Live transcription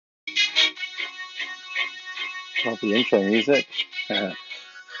Copy intro music.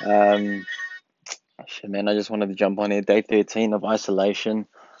 um, Shit, man, I just wanted to jump on here. Day 13 of isolation,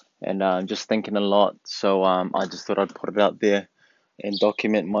 and I'm just thinking a lot. So I just thought I'd put it out there and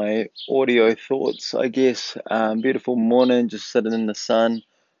document my audio thoughts, I guess. Beautiful morning, just sitting in the sun.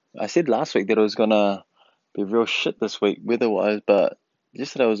 I said last week that it was gonna be real shit this week weather-wise, but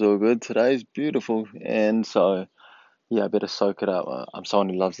yesterday was all good. Today's beautiful, and so yeah, I better soak it up. I'm someone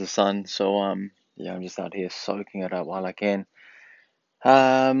who loves the sun, so yeah, I'm just out here soaking it up while I can.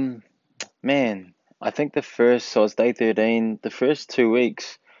 Um, Man, I think so it's day 13, the first 2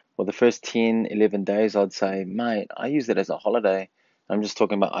 weeks, or the first 10, 11 days, I'd say, mate, I use it as a holiday. I'm just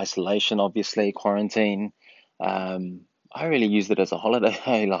talking about isolation, obviously, quarantine. Um, I really used it as a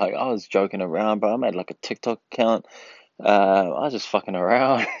holiday. Like, I was joking around, but I made like a TikTok account. I was just fucking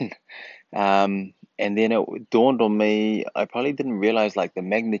around. And then it dawned on me, I probably didn't realize like the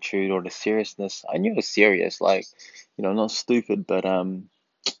magnitude or the seriousness. I knew it was serious, like, not stupid, but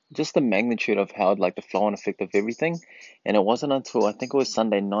just the magnitude of how like the flow and effect of everything. And it wasn't until I think it was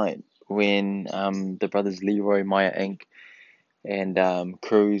Sunday night when the brothers Leroy, Maya Inc. and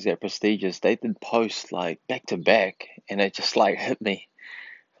Cruz at Prestigious, they did posts like back to back, and it just like hit me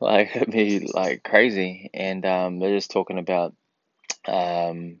like crazy. And they're just talking about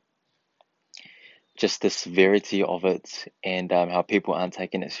um, just the severity of it and how people aren't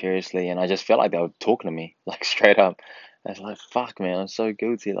taking it seriously. And I just felt like they were talking to me, like straight up. I was like, fuck, man, I'm so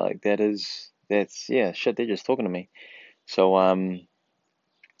guilty. Like, yeah, shit, they're just talking to me. So,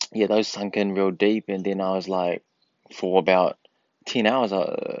 yeah, those sunk in real deep. And then I was like, for about 10 hours,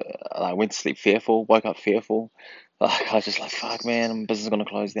 I went to sleep fearful, woke up fearful. Like, I was just like, fuck, man, business is going to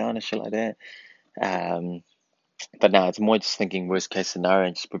close down and shit like that. Um, but now it's more just thinking worst case scenario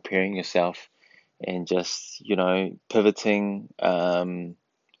and just preparing yourself and just pivoting,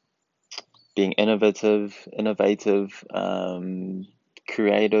 being innovative,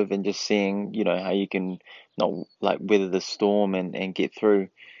 creative, and just seeing how you can not like weather the storm and get through.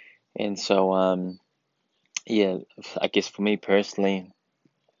 And so yeah, I guess for me personally,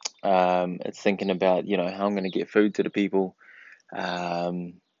 it's thinking about how I'm going to get food to the people.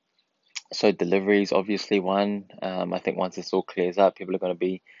 um, so deliveries obviously one. I think once this all clears up, people are going to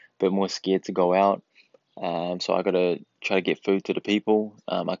be a bit more scared to go out. So I gotta try to get food to the people.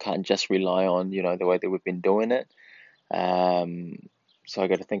 I can't just rely on, the way that we've been doing it. Um, so I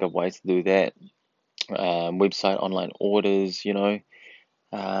gotta think of ways to do that. Website, online orders, thinking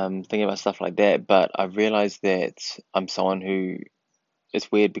about stuff like that. But I realized that I'm someone who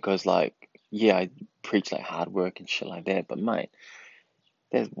it's weird because like, yeah, I preach like hard work and shit like that, but mate,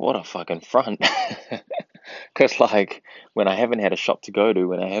 there's what a fucking front. Because like when I haven't had a shop to go to,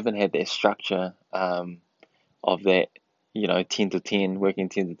 when I haven't had that structure, of that, 10 to 10, working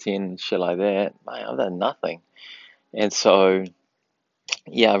 10 to 10, and shit like that, mate, I've done nothing. And so,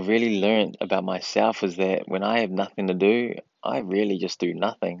 yeah, I really learned about myself is that when I have nothing to do, I really just do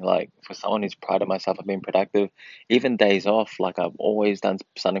nothing. Like, for someone who's prided myself on being productive, even days off, like, I've always done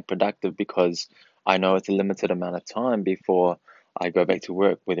something productive because I know it's a limited amount of time before I go back to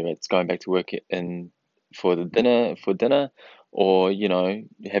work, whether it's going back to work in for dinner, or,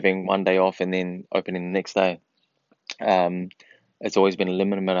 having one day off and then opening the next day. um, it's always been a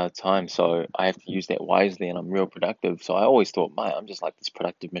limited amount of time, so I have to use that wisely, and I'm real productive. So I always thought, mate, I'm just like this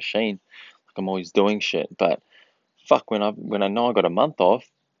productive machine, like I'm always doing shit. But fuck, when I know I got a month off,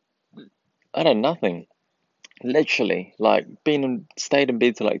 I did nothing. Literally, like stayed in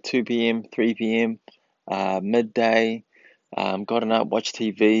bed till like 2 p.m., 3 p.m., midday. Gotten up, watched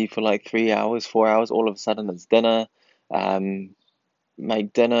TV for like 3 hours, 4 hours. All of a sudden, it's dinner. Um,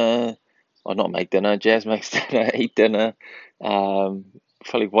 Make dinner, or not make dinner. Jazz makes dinner, eat dinner. Um,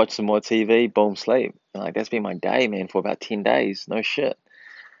 Probably watch some more TV. Boom, sleep. Like that's been my day, man, for about 10 days. No shit.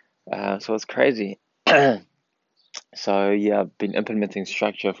 So it's crazy. So yeah, I've been implementing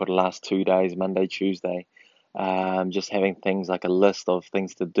structure for the last 2 days, Monday, Tuesday. Just having things like a list of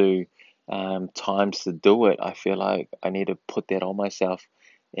things to do, times to do it. I feel like I need to put that on myself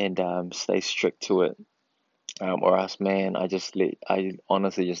and stay strict to it. Or else, man, I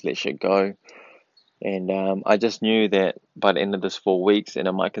honestly just let shit go. And I just knew that by the end of this 4 weeks, and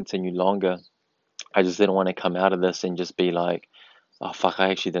it might continue longer, I just didn't want to come out of this and just be like, oh fuck, I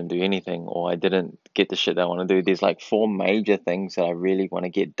actually didn't do anything, or I didn't get the shit that I want to do. There's like four major things that I really want to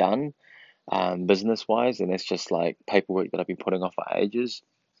get done, business wise, and it's just like paperwork that I've been putting off for ages.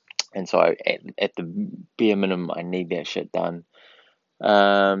 And so at the bare minimum, I need that shit done.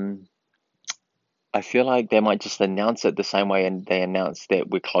 Um, I feel like they might just announce it the same way and they announced that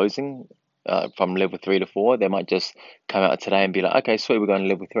we're closing from level 3 to 4. They might just come out today and be like, okay, sweet, we're going to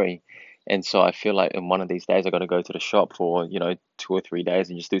level 3. And so I feel like in one of these days I got to go to the shop for 2 or 3 days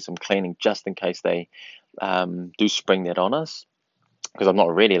and just do some cleaning just in case they do spring that on us. Because I'm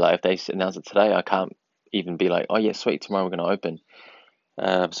not ready. Like if they announce it today, I can't even be like, oh yeah, sweet, tomorrow we're going to open.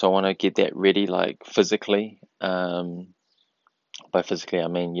 So I want to get that ready, like physically. By physically, I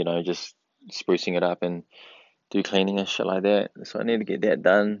mean, just sprucing it up and do cleaning and shit like that. So I need to get that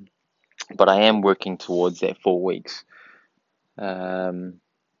done. But I am working towards that 4 weeks. Um,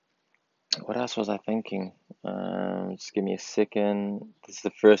 what else was I thinking? Just give me a second. This is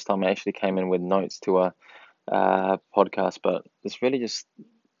the first time I actually came in with notes to a podcast, but it's really just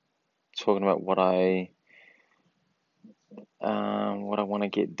talking about what I want to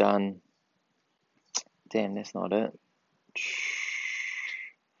get done. Damn, that's not it.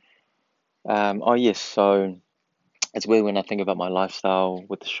 Oh yes, so it's weird when I think about my lifestyle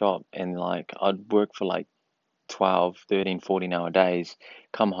with the shop and like I'd work for like 12, 13, 14 hour days,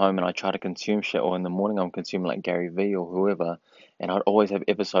 come home and I try to consume shit, or in the morning I'm consuming like Gary Vee or whoever, and I'd always have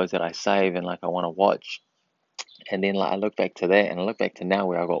episodes that I save and like I want to watch. And then like I look back to that and I look back to now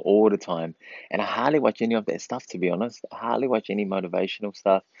where I got all the time and I hardly watch any of that stuff, to be honest. I hardly watch any motivational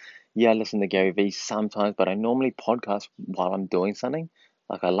stuff. Yeah, I listen to Gary Vee sometimes, but I normally podcast while I'm doing something.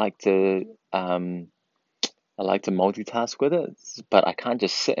 Like I like to multitask with it, but I can't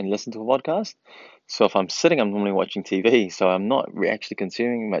just sit and listen to a podcast. So if I'm sitting, I'm normally watching TV. So I'm not actually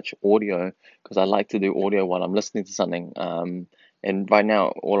consuming much audio because I like to do audio while I'm listening to something. And right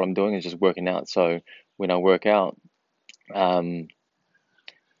now, all I'm doing is just working out. So when I work out, um,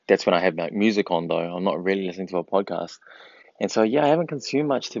 that's when I have my music on, though. I'm not really listening to a podcast. And so, yeah, I haven't consumed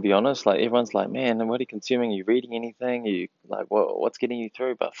much, to be honest. Like everyone's like, man, what are you consuming? Are you reading anything? Are you like, what's getting you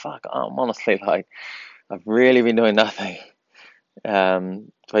through? But fuck, I'm honestly like, I've really been doing nothing.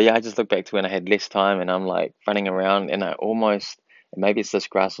 But yeah, I just look back to when I had less time and I'm like running around and I almost, and maybe it's this the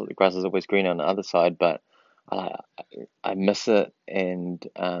grass is always green on the other side, but I I miss it, and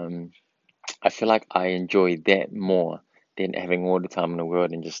I feel like I enjoy that more than having all the time in the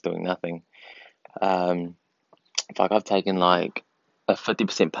world and just doing nothing. Um, like I've taken like a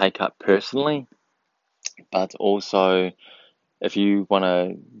 50% pay cut personally, but also if you want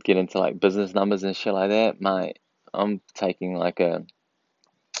to get into like business numbers and shit like that, mate, I'm taking like a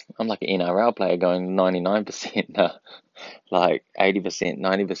I'm like an NRL player going 99%, like 80%, 90%,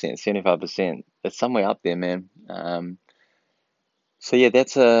 75%. It's somewhere up there, man. So yeah,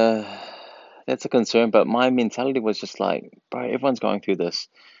 that's a concern. But my mentality was just like, bro, everyone's going through this,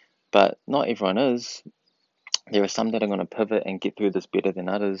 but not everyone is. There are some that are going to pivot and get through this better than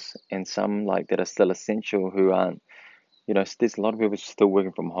others, and some like that are still essential who aren't. There's a lot of people still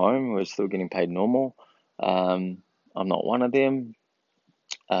working from home who are still getting paid normal. Um, I'm not one of them.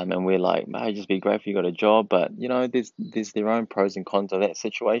 And we're like, it'd just be great if you got a job, but there's their own pros and cons of that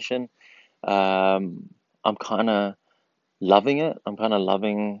situation. Um, I'm kind of loving it. I'm kind of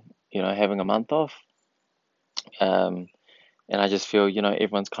loving, having a month off. Um, and I just feel,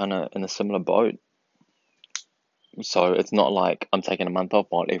 everyone's kind of in a similar boat. So it's not like I'm taking a month off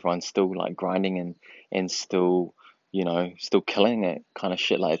while everyone's still like grinding and still, still killing it kind of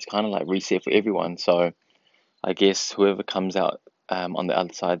shit. Like it's kind of like reset for everyone. So I guess whoever comes out on the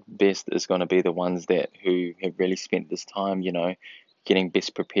other side best is going to be the ones that who have really spent this time, getting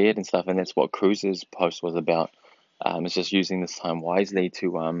best prepared and stuff. And that's what Cruise's post was about. It's just using this time wisely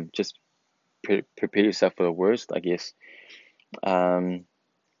to just prepare yourself for the worst, I guess. Um,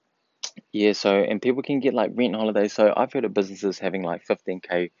 yeah. So and people can get like rent holidays. So I've heard of businesses having like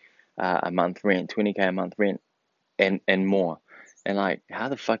 15K a month rent, 20K a month rent, and more. And like, how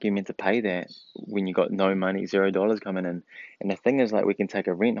the fuck are you meant to pay that when you got no money, $0 coming in? And the thing is, like, we can take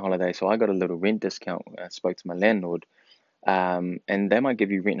a rent holiday. So I got a little rent discount. I spoke to my landlord, and they might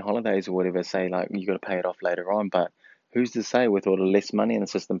give you rent holidays or whatever. Say like you got to pay it off later on, but who's to say with all the less money in the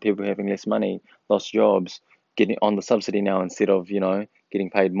system, people having less money, lost jobs, getting on the subsidy now instead of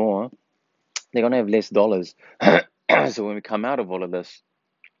getting paid more, they're gonna have less dollars. So when we come out of all of this,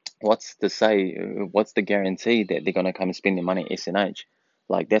 what's to say, what's the guarantee that they're going to come and spend their money at SNH?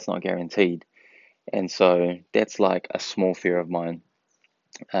 Like, that's not guaranteed. And so that's like a small fear of mine.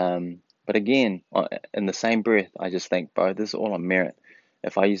 But again, in the same breath, I just think, bro, this is all on merit.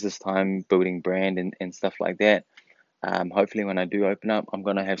 If I use this time building brand and stuff like that, hopefully when I do open up, I'm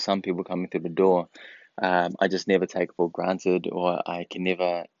going to have some people coming through the door. I just never take it for granted, or I can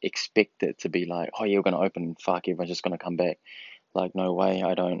never expect it to be like, oh, yeah, we're going to open and fuck, everyone's just going to come back. Like, no way,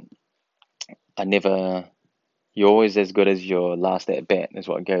 I never. You're always as good as your last at bat, is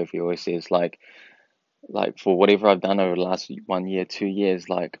what Gary Vee always says. Like for whatever I've done over the last 1 year, 2 years,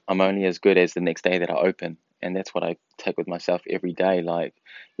 like I'm only as good as the next day that I open. and that's what I take with myself every day. Like,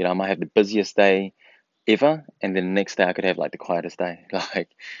 I might have the busiest day ever, and then the next day I could have like the quietest day. Like,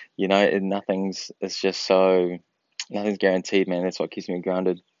 it's just so nothing's guaranteed, man. That's what keeps me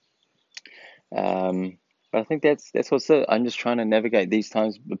grounded. Um, but I think that's what's it. I'm just trying to navigate these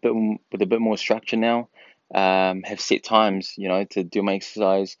times with a bit more structure now. Have set times, to do my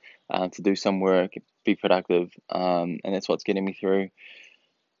exercise, to do some work, be productive, and that's what's getting me through.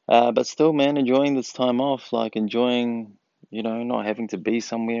 But still, man, enjoying this time off, like enjoying, not having to be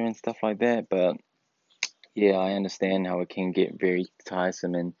somewhere and stuff like that. But yeah, I understand how it can get very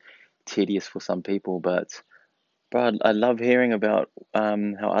tiresome and tedious for some people. But I love hearing about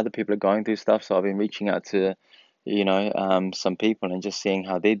how other people are going through stuff. So I've been reaching out to, some people and just seeing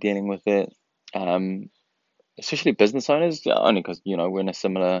how they're dealing with it. Um, Especially business owners, only because we're in a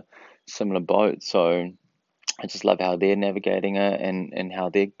similar boat. So I just love how they're navigating it and how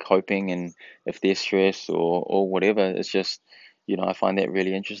they're coping and if they're stressed or whatever. It's just, I find that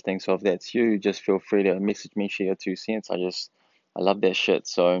really interesting. So if that's you, just feel free to message me, share your 2 cents. I love that shit.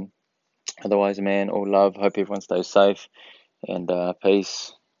 So otherwise, man, all love. Hope everyone stays safe and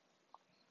peace.